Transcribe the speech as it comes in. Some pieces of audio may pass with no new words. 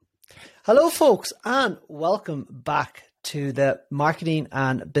Hello, folks, and welcome back to the Marketing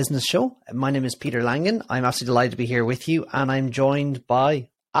and Business Show. My name is Peter Langan. I'm absolutely delighted to be here with you, and I'm joined by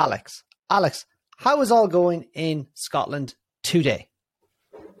Alex. Alex, how is all going in Scotland today?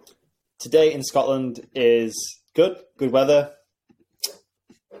 Today in Scotland is good weather.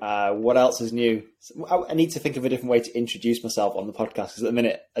 What else is new? I need to think of a different way to introduce myself on the podcast, because at the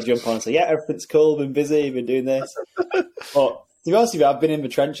minute I jump on and say, yeah, everything's cool, been busy, been doing this. But to be honest with you, I've been in the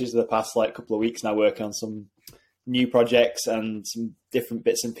trenches for the past couple of weeks now, working on some new projects and some different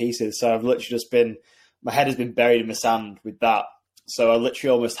bits and pieces. So I've literally just my head has been buried in the sand with that. So I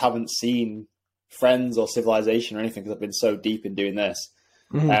literally almost haven't seen friends or civilization or anything because I've been so deep in doing this.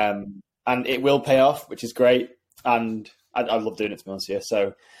 Mm-hmm. And it will pay off, which is great. And I love doing it, to be honest with you.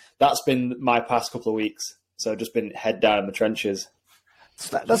 So that's been my past couple of weeks. So I've just been head down in the trenches.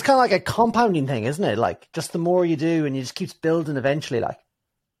 So that's kind of like a compounding thing, isn't it? Like, just the more you do and you just keeps building eventually, like.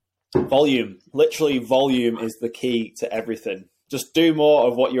 Volume. Literally, volume is the key to everything. Just do more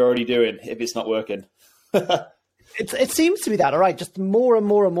of what you're already doing if it's not working. It seems to be that, all right? Just more and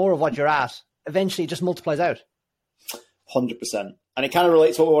more and more of what you're at, eventually it just multiplies out. 100%. And it kind of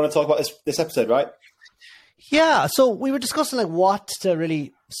relates to what we want to talk about this episode, right? Yeah, so we were discussing what to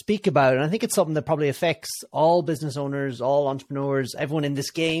really speak about, and I think it's something that probably affects all business owners, all entrepreneurs, everyone in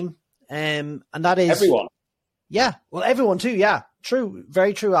this game, and that is... Everyone. Yeah, well, everyone too, yeah. True,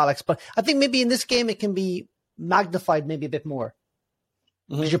 very true, Alex. But I think maybe in this game it can be magnified maybe a bit more.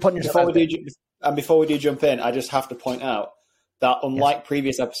 Because you're putting yourself out there. Before we do jump in, I just have to point out that unlike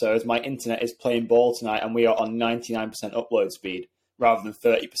previous episodes, my internet is playing ball tonight, and we are on 99% upload speed rather than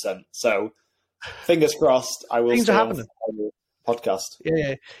 30%. So... fingers crossed, I will Things stay are on happening. the podcast.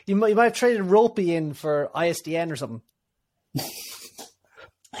 Yeah. You might have traded Ropey in for ISDN or something.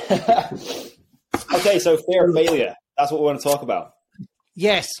 Okay, so fear of failure. That's what we want to talk about.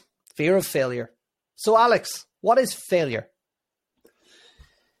 Yes, fear of failure. So, Alex, what is failure?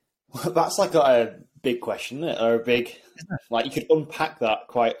 Well, that's a big question, isn't it? Or a big, you could unpack that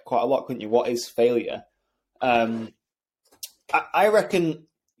quite a lot, couldn't you? What is failure?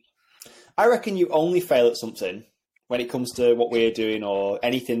 I reckon you only fail at something when it comes to what we're doing or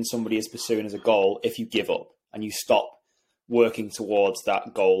anything somebody is pursuing as a goal if you give up and you stop working towards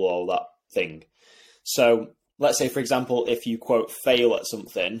that goal or that thing. So let's say, for example, if you, quote, fail at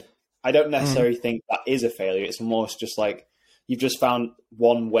something, I don't necessarily think that is a failure. It's almost just like you've just found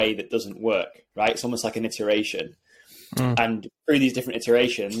one way that doesn't work, right? It's almost like an iteration. And through these different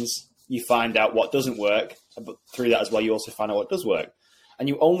iterations, you find out what doesn't work. But through that as well, you also find out what does work. And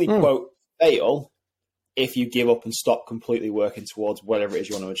you only, quote, fail if you give up and stop completely working towards whatever it is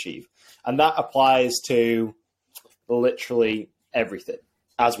you want to achieve. And that applies to literally everything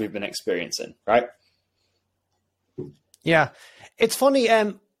as we've been experiencing, right? Yeah. It's funny,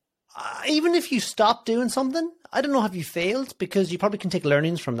 even if you stop doing something, I don't know if you failed, because you probably can take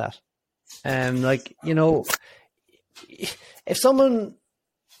learnings from that. If someone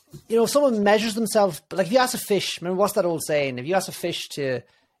measures themselves, if you ask a fish, remember what's that old saying? If you ask a fish to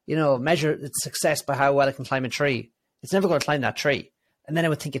measure its success by how well it can climb a tree, it's never going to climb that tree. And then I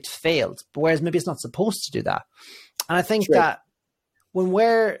would think it's failed. But whereas maybe it's not supposed to do that. And I think that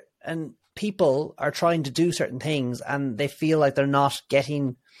when people are trying to do certain things and they feel like they're not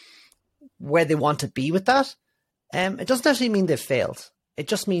getting where they want to be with that, it doesn't actually mean they've failed. It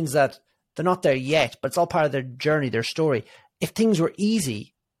just means that they're not there yet, but it's all part of their journey, their story. If things were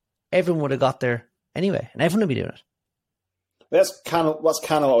easy, everyone would have got there anyway, and everyone would be doing it. That's kind of what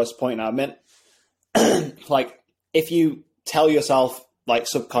I was pointing out. I meant, if you tell yourself,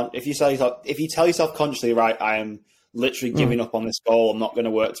 if you tell yourself consciously, right, I am literally giving up on this goal, I'm not going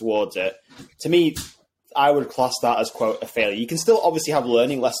to work towards it. To me, I would class that as, quote, a failure. You can still obviously have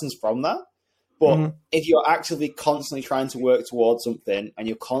learning lessons from that, but if you're actively constantly trying to work towards something and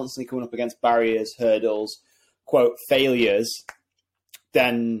you're constantly coming up against barriers, hurdles, quote, failures,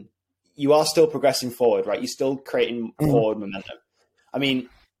 then you are still progressing forward, right? You're still creating forward momentum. I mean,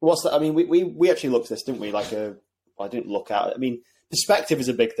 what's that? I mean, we actually looked at this, didn't we? I didn't look at it. I mean, perspective is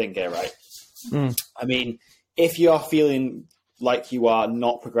a big thing here, right? I mean, if you are feeling like you are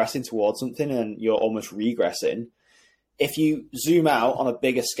not progressing towards something and you're almost regressing, if you zoom out on a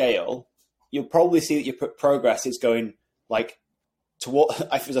bigger scale, you'll probably see that your progress is going toward.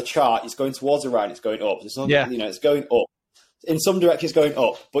 If there's a chart, it's going towards the right, it's going up. It's it's going up. In some direction, it's going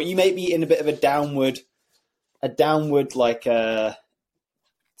up, but you may be in a bit of a downward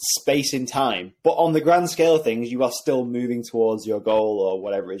space in time. But on the grand scale of things, you are still moving towards your goal or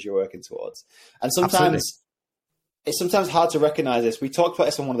whatever it is you're working towards. And sometimes it's hard to recognize this. We talked about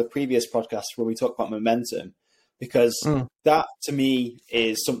this on one of the previous podcasts where we talked about momentum. because that to me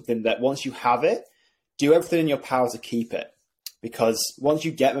is something that once you have it, do everything in your power to keep it. Because once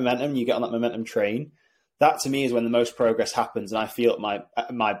you get momentum, you get on that momentum train. That to me is when the most progress happens, and I feel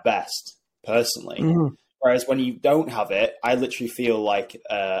at my best personally. Whereas when you don't have it, I literally feel like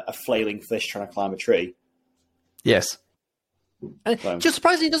a flailing fish trying to climb a tree. Yes. And just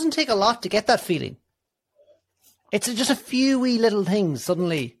surprisingly, it doesn't take a lot to get that feeling. It's just a few wee little things.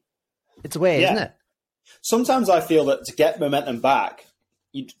 Suddenly, it's away, isn't it? Sometimes I feel that to get momentum back,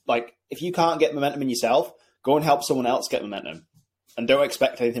 if you can't get momentum in yourself, go and help someone else get momentum. And don't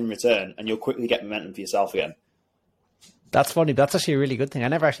expect anything in return, and you'll quickly get momentum for yourself again. That's funny. That's actually a really good thing. I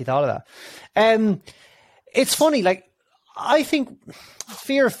never actually thought of that. It's funny. Like, I think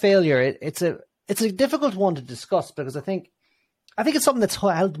fear of failure, it's a difficult one to discuss, because I think it's something that's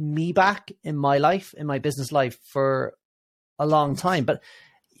held me back in my life, in my business life, for a long time. But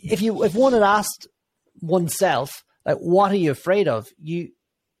if one had asked oneself, like, what are you afraid of? You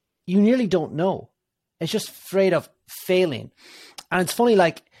nearly don't know. It's just afraid of failing. And it's funny,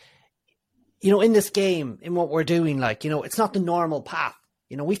 like, in this game, in what we're doing, like, it's not the normal path.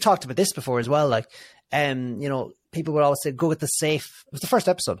 We've talked about this before as well. Like, people would always say, go get the safe. It was the first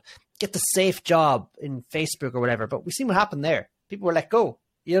episode. Get the safe job in Facebook or whatever. But we've seen what happened there. People were let go.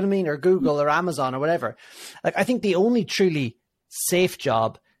 You know what I mean? Or Google or Amazon or whatever. Like, I think the only truly safe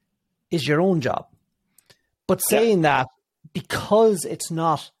job is your own job. But saying that, because it's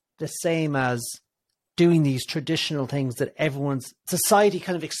not the same as doing these traditional things that society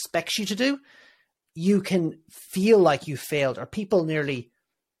kind of expects you to do, you can feel like you failed, or people nearly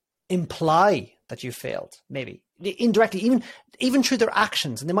imply that you failed, maybe indirectly, even through their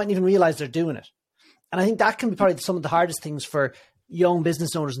actions, and they mightn't even realize they're doing it. And I think that can be probably some of the hardest things for young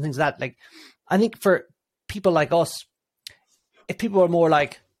business owners and things like that. Like, I think for people like us, if people are more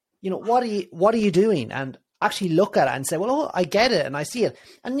like, what are you doing? And actually look at it and say, well, oh, I get it and I see it.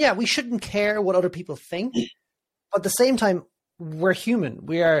 And yeah, we shouldn't care what other people think. But at the same time, we're human.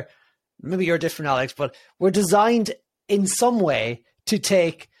 We are, maybe you're different, Alex, but we're designed in some way to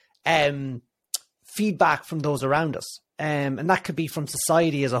take feedback from those around us. And that could be from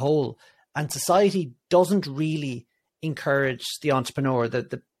society as a whole. And society doesn't really encourage the entrepreneur,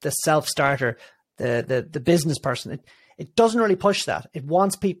 the self-starter, the business person. It doesn't really push that. It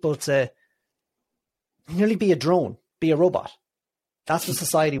wants people to nearly be a drone, be a robot. That's what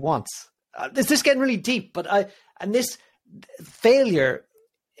society wants. This is getting really deep, but this failure,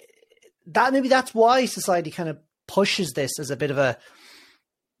 maybe that's why society kind of pushes this as a bit of a,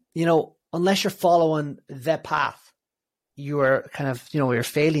 unless you're following the path, you are kind of, you're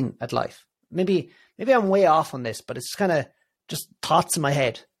failing at life. Maybe I'm way off on this, but it's kind of just thoughts in my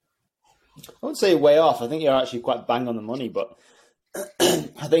head. I wouldn't say way off. I think you're actually quite bang on the money, but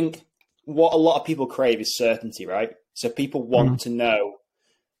I think what a lot of people crave is certainty, right? So people want to know,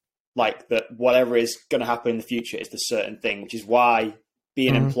 like, that whatever is going to happen in the future is the certain thing, which is why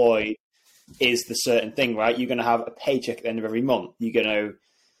being employed is the certain thing, right? You're going to have a paycheck at the end of every month. You're going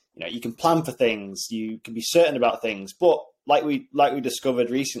to, you can plan for things. You can be certain about things. But like we discovered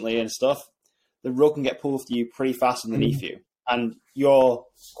recently and stuff, the rug can get pulled to you pretty fast underneath you. And your,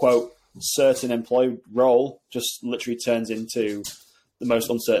 quote, certain employed role just literally turns into the most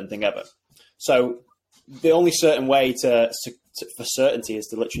uncertain thing ever. So the only certain way for certainty is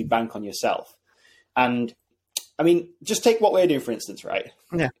to literally bank on yourself. And I mean, just take what we're doing, for instance, right?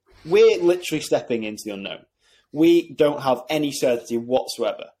 Yeah. We're literally stepping into the unknown. We don't have any certainty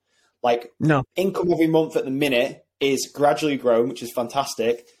whatsoever. Like, no income every month at the minute is gradually growing, which is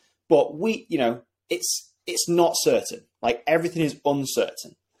fantastic. But it's not certain. Like, everything is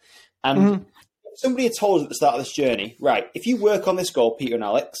uncertain. And if somebody had told us at the start of this journey, right, if you work on this goal, Peter and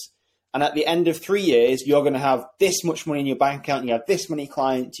Alex, and at the end of 3 years, you're going to have this much money in your bank account, and you have this many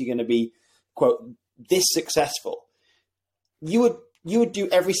clients, you're going to be, quote, this successful, you would do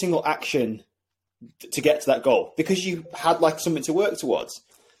every single action to get to that goal because you had like something to work towards.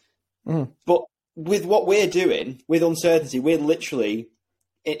 But with what we're doing, with uncertainty, we're literally,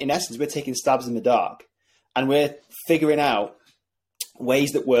 in essence, we're taking stabs in the dark, and we're figuring out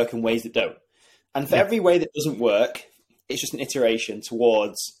ways that work and ways that don't. And for every way that doesn't work, it's just an iteration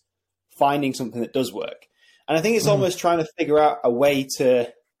towards finding something that does work. And I think it's almost trying to figure out a way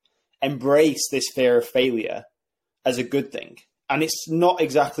to embrace this fear of failure as a good thing. And it's not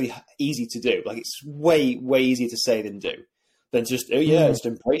exactly easy to do. Like, it's way, way easier to say than do. Than just, just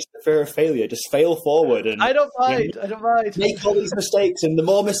embrace the fear of failure. Just fail forward. And I don't mind. I don't mind. Make all these mistakes. And the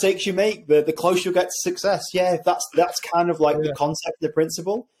more mistakes you make, the closer you'll get to success. Yeah, that's kind of like the concept, the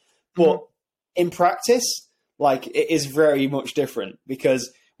principle. But in practice, like, it is very much different,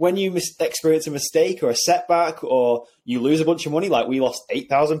 because when you experience a mistake or a setback, or you lose a bunch of money, like we lost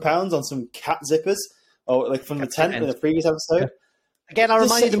 £8,000 on some cat zippers, or like from the tent in the previous episode. Yeah. Again, I'll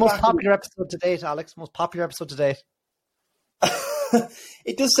remind you the most popular episode to date, Alex. Most popular episode to date.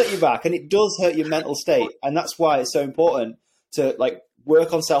 It does set you back, and it does hurt your mental state, and that's why it's so important to like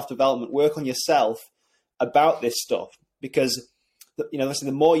work on self-development, work on yourself about this stuff, because listen,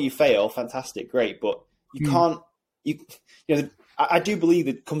 the more you fail, fantastic, great, but you can't. I do believe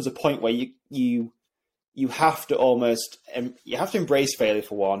there comes a point where you have to almost you have to embrace failure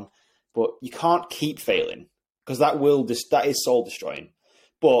for one, but you can't keep failing, because that is soul destroying.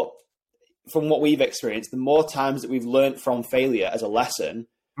 But from what we've experienced, the more times that we've learned from failure as a lesson,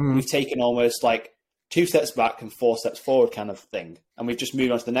 we've taken almost like 2 steps back and 4 steps forward kind of thing, and we've just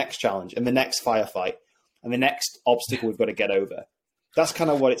moved on to the next challenge and the next firefight and the next obstacle we've got to get over. That's kind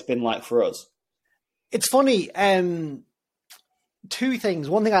of what it's been like for us. It's funny. 2 things.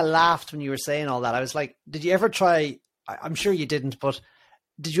 One thing, I laughed when you were saying all that. I was like, did you ever try, I'm sure you didn't, but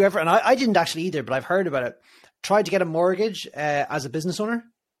did you ever, and I didn't actually either, but I've heard about it, tried to get a mortgage as a business owner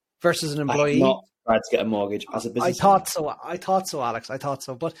versus an employee? I have not tried to get a mortgage as a business owner. I thought so, Alex. I thought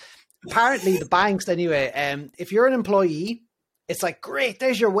so. But apparently the banks anyway, if you're an employee, it's like, great,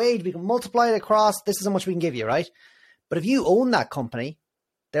 there's your wage. We can multiply it across. This is how much we can give you, right? But if you own that company,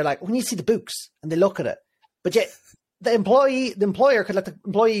 they're like, we need to see the books, and they look at it. But yet the employer could let the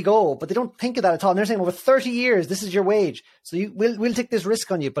employee go, but they don't think of that at all. And they're saying, over 30 years, this is your wage. So we'll take this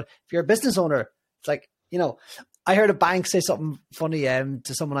risk on you. But if you're a business owner, it's like, I heard a bank say something funny to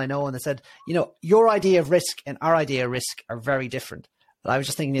someone I know, and they said, your idea of risk and our idea of risk are very different. And I was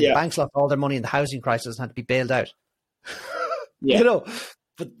just thinking, the banks lost all their money in the housing crisis and had to be bailed out.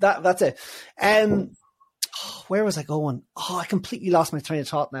 But that's it. Where was I going? I completely lost my train of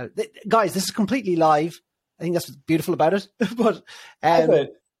thought now. Guys, this is completely live. I think that's what's beautiful about it. But I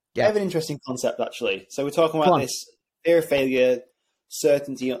have an interesting concept, actually. So we're talking about this fear of failure,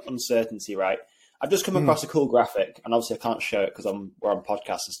 certainty, uncertainty, right? I've just come across a cool graphic, and obviously I can't show it because we're on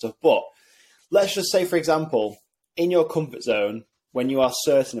podcasts and stuff. But let's just say, for example, in your comfort zone, when you are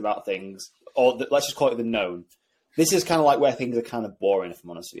certain about things, or let's just call it the known, this is kind of like where things are kind of boring, if I'm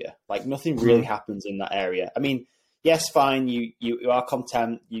honest with you. Like, nothing really happens in that area. I mean, yes, fine, you are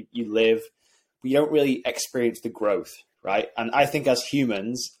content, you live, but you don't really experience the growth, right? And I think as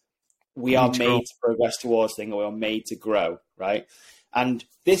humans, we are made to progress towards things, or we are made to grow, right? And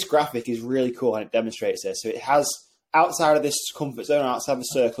this graphic is really cool, and it demonstrates this. So it has, outside of this comfort zone, outside of the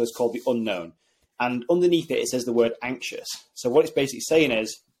circle, is called the unknown. And underneath it says the word anxious. So what it's basically saying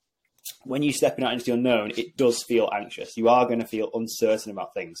is, when you're stepping out into the unknown, it does feel anxious. You are going to feel uncertain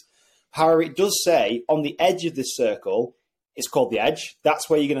about things. However, it does say on the edge of this circle, it's called the edge. That's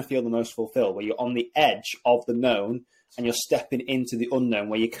where you're going to feel the most fulfilled, where you're on the edge of the known and you're stepping into the unknown,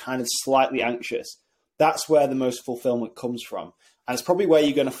 where you're kind of slightly anxious. That's where the most fulfillment comes from. And it's probably where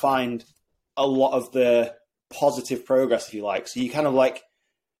you're going to find a lot of the positive progress, if you like. So you kind of like,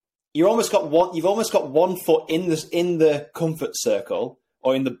 you've almost got one foot in the comfort circle,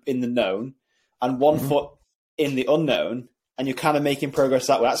 or in the known, and one foot in the unknown, and you're kind of making progress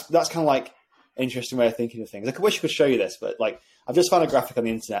that way. That's kind of like an interesting way of thinking of things. I wish I could show you this, but like, I've just found a graphic on the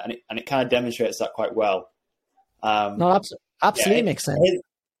internet, and it kind of demonstrates that quite well. No, absolutely makes sense.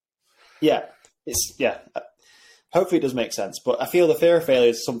 Hopefully it does make sense, but I feel the fear of failure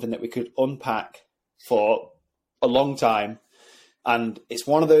is something that we could unpack for a long time, and it's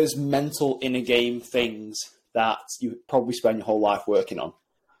one of those mental inner game things that you probably spend your whole life working on.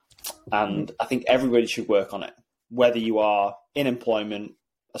 And I think everybody should work on it, whether you are in employment,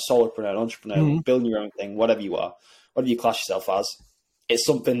 a solopreneur, an entrepreneur, building your own thing, whatever you are, whatever you class yourself as. It's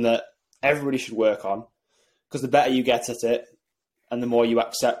something that everybody should work on, because the better you get at it and the more you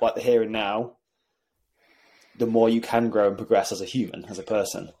accept like the here and now, the more you can grow and progress as a human, as a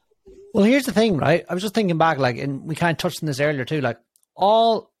person. Well, here's the thing, right? I was just thinking back, like, and we kind of touched on this earlier too, like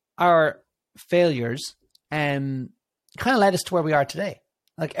all our failures kind of led us to where we are today.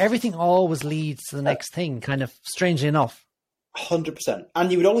 Like, everything always leads to the next thing, kind of strangely enough. 100%.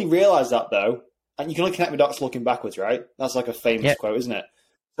 And you would only realize that, though, and you can only connect the dots looking backwards, right? That's like a famous quote, isn't it?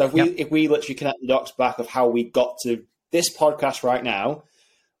 So if we literally connect the dots back of how we got to this podcast right now,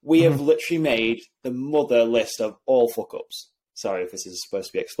 we have literally made the mother list of all fuck-ups. Sorry if this is supposed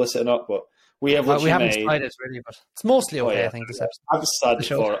to be explicit or not, but we have literally we haven't decided really, but it's mostly okay, I think, this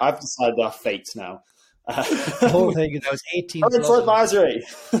episode. I've decided our fates now. The whole thing is, I was 18. Parental advisory.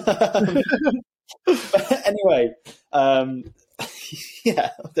 Anyway, I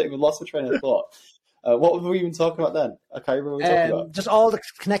don't even lost the train of thought. What were we even talking about then? I can't remember what we were talking about. Just all the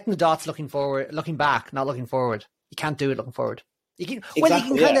connecting the dots, looking forward, looking back, not looking forward. You can't do it looking forward. You can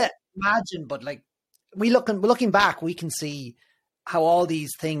Exactly, kind of imagine, but like we're looking back, we can see how all these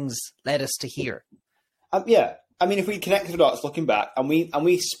things led us to here. Yeah. I mean, if we connect the dots looking back and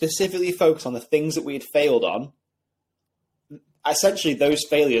we specifically focus on the things that we had failed on, essentially those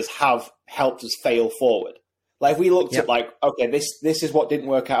failures have helped us fail forward. Like if we looked at like, okay, this is what didn't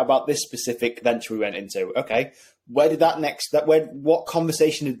work out about this specific venture we went into. Okay, where did what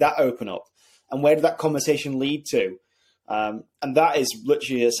conversation did that open up? And where did that conversation lead to? And that is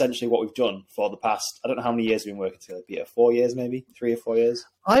literally essentially what we've done for the past, I don't know how many years we've been working together, Peter, 4 years, maybe 3 or 4 years.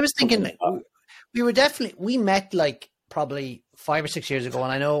 I was thinking we met like probably 5 or 6 years ago.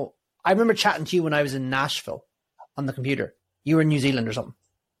 And I remember chatting to you when I was in Nashville on the computer. You were in New Zealand or something.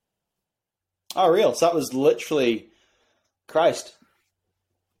 Oh, real. So that was literally, Christ.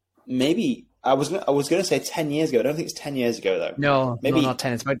 Maybe I was going to say 10 years ago. I don't think it's 10 years ago though. No, maybe not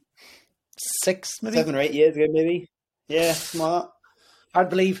 10. It's about 6, maybe 7 or 8 years ago, maybe. Yeah, something like that. Hard to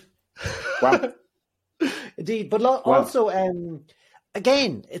believe. Wow. Indeed. But also,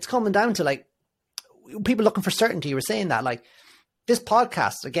 again, it's coming down to like people looking for certainty. You were saying that like this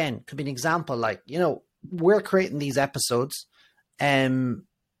podcast, again, could be an example. Like, we're creating these episodes.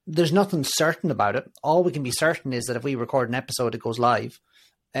 There's nothing certain about it. All we can be certain is that if we record an episode, it goes live.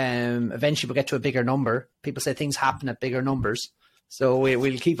 Eventually we'll get to a bigger number. People say things happen at bigger numbers. So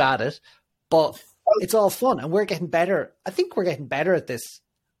we'll keep at it. But it's all fun and we're getting better. I think we're getting better at this,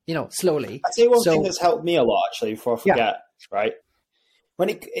 slowly. I'd say one thing that's helped me a lot, actually, before I forget, right? When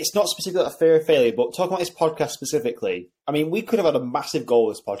it's not specifically a fear of failure, but talking about this podcast specifically, I mean, we could have had a massive goal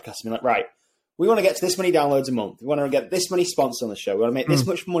with this podcast. I mean, like, right, we want to get to this many downloads a month. We want to get this many sponsors on the show. We want to make this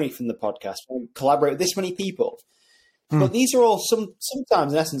much money from the podcast. We want to collaborate with this many people. But these are all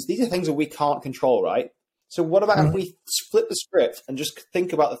sometimes, in essence, these are things that we can't control, right? So what about if we flip the script and just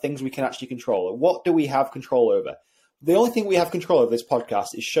think about the things we can actually control? What do we have control over? The only thing we have control over this podcast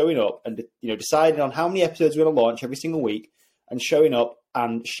is showing up and deciding on how many episodes we're going to launch every single week and showing up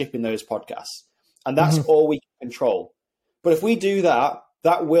and shipping those podcasts. And that's all we can control. But if we do that,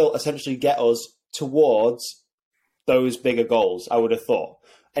 that will essentially get us towards those bigger goals, I would have thought.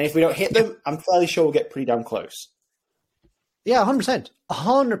 And if we don't hit them, I'm fairly sure we'll get pretty damn close. Yeah, 100%.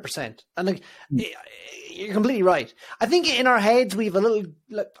 100%. And like, you're completely right. I think in our heads, we have a little,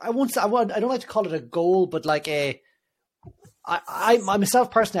 like, I don't like to call it a goal, but like I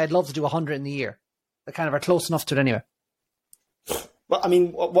myself personally, I'd love to do 100 in the year. They kind of are close enough to it anyway. Well, I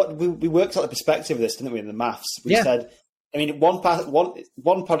mean, what we worked out the perspective of this, didn't we, in the maths? We said, I mean, one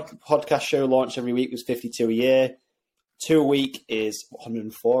podcast show launched every week was 52 a year. 2 a week is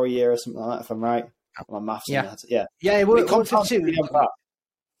 104 a year or something like that, if I'm right. My maths. Yeah. Yeah, it would 52.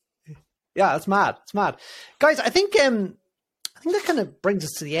 Yeah, it's mad. It's mad. Guys, I think that kind of brings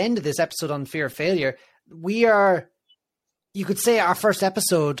us to the end of this episode on fear of failure. We are, you could say, our first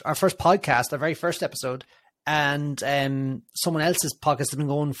episode, our first podcast, our very first episode, and someone else's podcast has been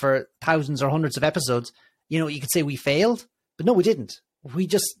going for thousands or hundreds of episodes. You could say we failed, but no, we didn't. We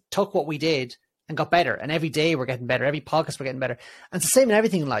just took what we did and got better. And every day we're getting better. Every podcast we're getting better. And it's the same in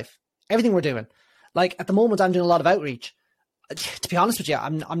everything in life. Everything we're doing. Like at the moment, I'm doing a lot of outreach. To be honest with you,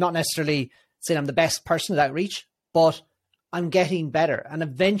 I'm not necessarily saying I'm the best person at outreach, but I'm getting better. And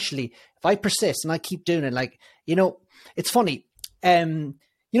eventually, if I persist and I keep doing it, like, it's funny. When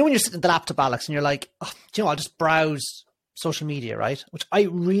you're sitting at the laptop, Alex, and you're like, I'll just browse social media, right? Which I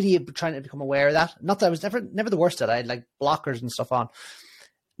really am trying to become aware of that. Not that I was never the worst at it. I had like blockers and stuff on.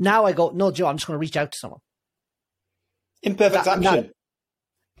 Now I go, no, Joe, I'm just going to reach out to someone. Imperfect action.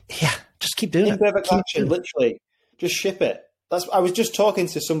 Yeah, just keep doing Imperfect action, literally. Just ship it. I was just talking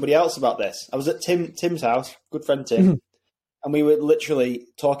to somebody else about this. I was at Tim's house, good friend Tim, and we were literally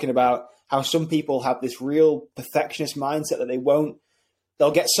talking about how some people have this real perfectionist mindset that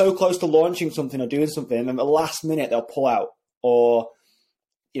they'll get so close to launching something or doing something, and then at the last minute they'll pull out, or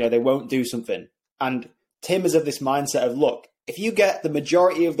they won't do something. And Tim is of this mindset of, look, if you get the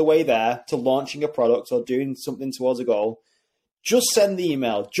majority of the way there to launching a product or doing something towards a goal, just send the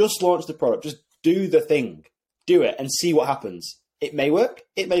email, just launch the product, just do the thing. Do it and see what happens. It may work,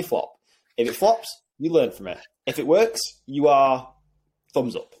 it may flop. If it flops, you learn from it. If it works, you are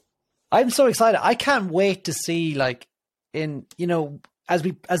thumbs up. I'm so excited. I can't wait to see, like, as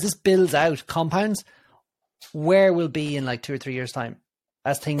this builds out compounds, where we'll be in like 2 or 3 years' time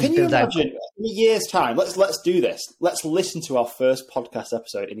as things build out. Can you imagine in a year's time? Let's do this. Let's listen to our first podcast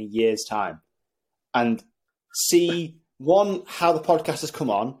episode in a year's time and see, 1, how the podcast has come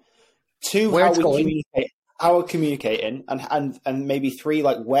on, 2, where how it's we going. communicate. How we're communicating, and maybe 3,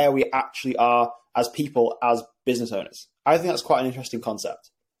 like where we actually are as people, as business owners. I think that's quite an interesting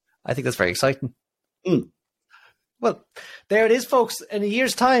concept. I think that's very exciting. Well, there it is, folks. In a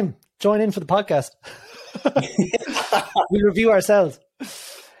year's time, join in for the podcast. We review ourselves.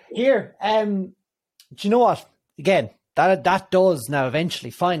 Here, do you know what? Again, that does now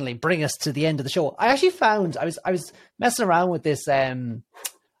eventually, finally bring us to the end of the show. I actually found I was messing around with this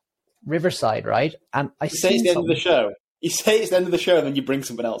Riverside, right? And I say it's the end of the show. You say it's the end of the show, and then you bring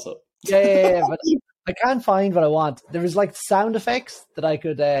something else up. Yeah, but I can't find what I want. There was like sound effects that I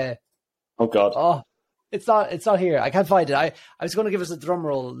could. Oh God! Oh, it's not here. I can't find it. I was going to give us a drum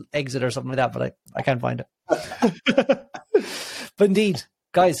roll exit or something like that, but I can't find it. But indeed,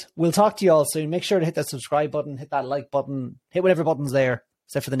 guys, we'll talk to you all soon. Make sure to hit that subscribe button, hit that like button, hit whatever button's there,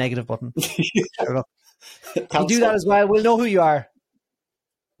 except for the negative button. You do that as well. We'll know who you are.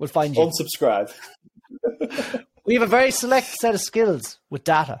 We'll find you. Unsubscribe. We have a very select set of skills with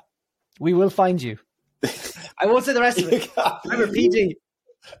data. We will find you. I won't say the rest of it. Remember, PG.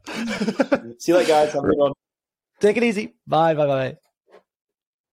 See you later, guys. Have a good one. Take it easy. Bye.